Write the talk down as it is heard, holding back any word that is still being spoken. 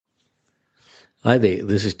Hi there,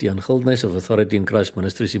 this is Tian Gildness of Authority in Christ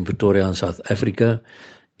Ministries in Pretoria in South Africa.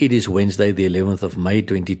 It is Wednesday, the 11th of May,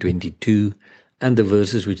 2022, and the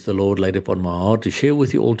verses which the Lord laid upon my heart to share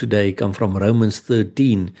with you all today come from Romans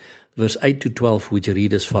 13, verse 8 to 12, which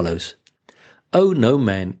read as follows. Owe no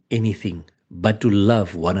man anything but to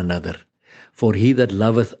love one another, for he that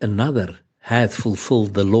loveth another hath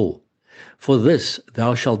fulfilled the law. For this,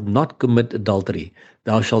 thou shalt not commit adultery,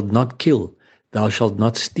 thou shalt not kill, thou shalt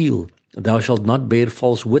not steal, thou shalt not bear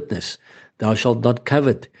false witness, thou shalt not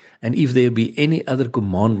covet, and if there be any other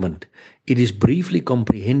commandment, it is briefly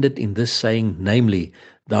comprehended in this saying, namely,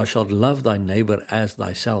 thou shalt love thy neighbour as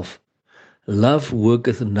thyself. Love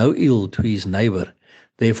worketh no ill to his neighbour,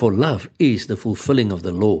 therefore love is the fulfilling of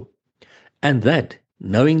the law. And that,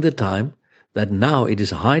 knowing the time, that now it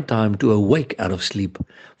is high time to awake out of sleep,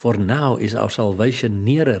 for now is our salvation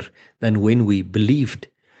nearer than when we believed.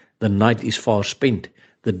 The night is far spent,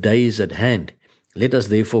 the day is at hand. Let us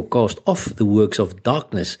therefore cast off the works of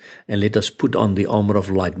darkness, and let us put on the armour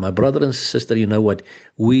of light. My brother and sister, you know what?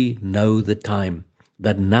 We know the time,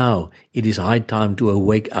 that now it is high time to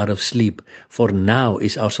awake out of sleep, for now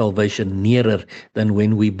is our salvation nearer than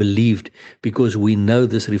when we believed, because we know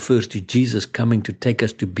this refers to Jesus coming to take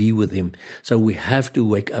us to be with him. So we have to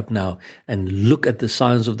wake up now and look at the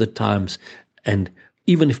signs of the times. And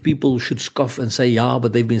even if people should scoff and say, yeah,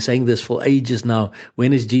 but they've been saying this for ages now,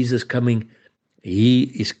 when is Jesus coming? He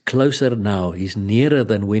is closer now. He's nearer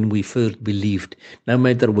than when we first believed. No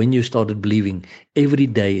matter when you started believing, every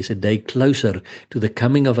day is a day closer to the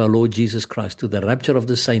coming of our Lord Jesus Christ, to the rapture of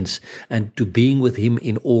the saints, and to being with him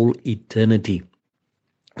in all eternity.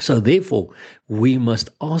 So therefore, we must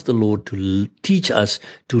ask the Lord to teach us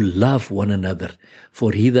to love one another.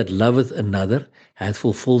 For he that loveth another hath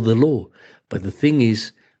fulfilled the law. But the thing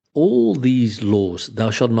is, all these laws,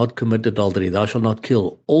 thou shalt not commit adultery, thou shalt not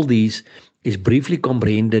kill, all these is briefly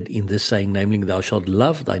comprehended in this saying, namely, thou shalt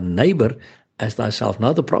love thy neighbour as thyself.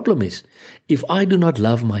 Now the problem is, if I do not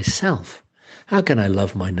love myself, how can I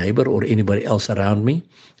love my neighbour or anybody else around me?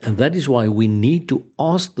 And that is why we need to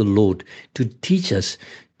ask the Lord to teach us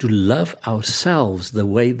to love ourselves the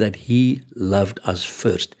way that he loved us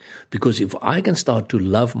first. Because if I can start to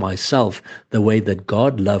love myself the way that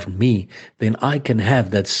God loved me, then I can have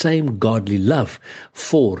that same godly love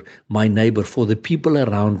for my neighbor, for the people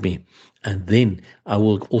around me. And then I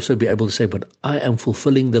will also be able to say, but I am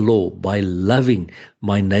fulfilling the law by loving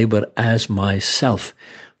my neighbor as myself.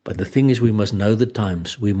 But the thing is, we must know the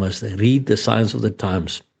times. We must read the signs of the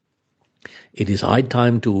times. It is high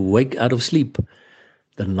time to wake out of sleep.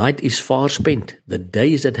 The night is far spent. The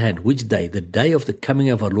day is at hand. Which day? The day of the coming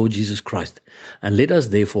of our Lord Jesus Christ. And let us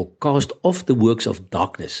therefore cast off the works of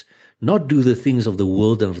darkness, not do the things of the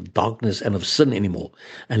world and of darkness and of sin anymore.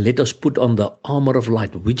 And let us put on the armour of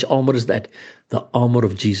light. Which armour is that? The armour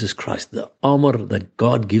of Jesus Christ, the armour that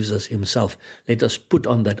God gives us himself. Let us put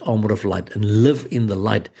on that armour of light and live in the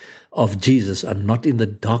light of Jesus and not in the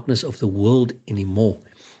darkness of the world anymore.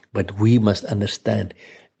 But we must understand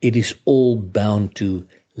it is all bound to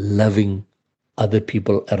loving other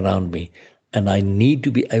people around me. And I need to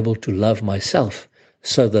be able to love myself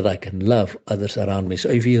so that I can love others around me. So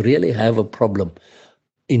if you really have a problem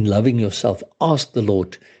in loving yourself, ask the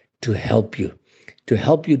Lord to help you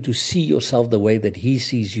to see yourself the way that he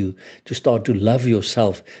sees you, to start to love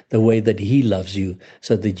yourself the way that he loves you,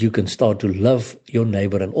 so that you can start to love your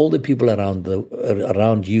neighbor and all the people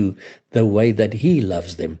around you the way that he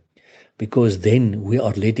loves them. Because then we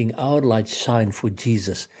are letting our light shine for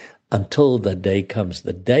Jesus until the day comes,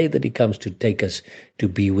 the day that he comes to take us to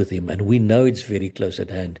be with him. And we know it's very close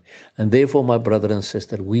at hand. And therefore, my brother and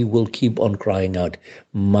sister, we will keep on crying out,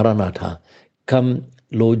 Maranatha, come,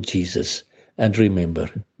 Lord Jesus. And remember,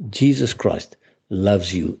 Jesus Christ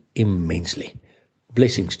loves you immensely.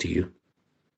 Blessings to you.